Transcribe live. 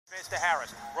Pass to Harris.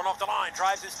 Run off the line.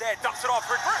 Drives instead. Dumps it off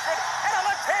for Griffin. And a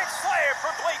left-hand slam for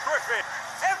Blake Griffin.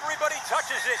 Everybody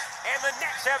touches it. And the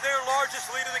Nets have their largest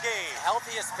lead of the game.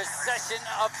 Healthiest possession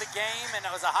of the game. And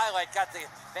it was a highlight. Got the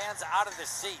fans out of the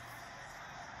seat.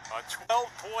 A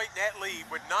 12-point net lead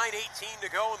with 9:18 to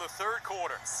go in the third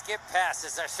quarter. Skip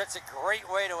passes are such a great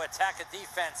way to attack a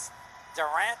defense.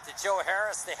 Durant to Joe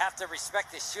Harris, they have to respect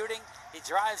his shooting. He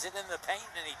drives it in the paint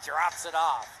and he drops it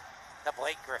off to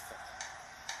Blake Griffin.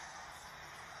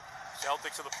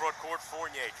 Celtics in the front court.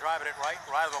 Fournier driving it right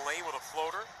of the lane with a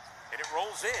floater, and it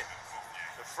rolls in.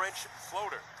 The French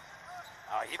floater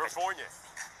for Fournier.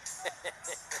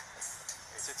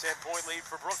 It's a 10-point lead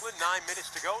for Brooklyn. 9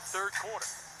 minutes to go, third quarter.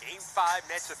 Game 5,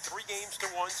 Nets a 3-1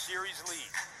 series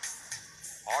lead.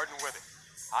 Harden with it.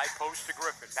 High post to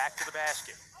Griffin. Back to the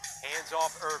basket. Hands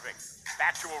off Irving.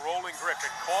 Back to a rolling Griffin.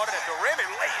 Caught it at the rim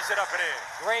and lays it up and in.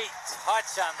 Great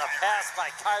touch on the pass by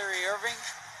Kyrie Irving.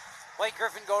 Blake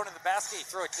Griffin going to the basket. He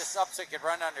threw it just up so he could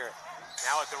run under it.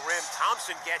 Now at the rim,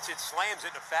 Thompson gets it, slams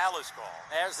it, and a foul is called.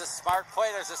 There's a smart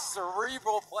play. There's a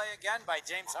cerebral play again by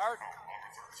James Harden.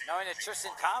 Knowing that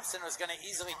Tristan Thompson was going to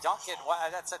easily dunk it. Well,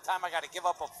 that's the time I got to give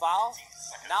up a foul.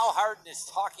 Now Harden is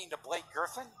talking to Blake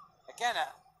Griffin. Again,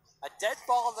 a dead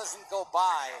ball doesn't go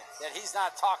by that he's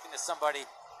not talking to somebody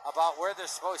about where they're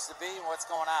supposed to be and what's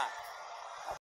going on.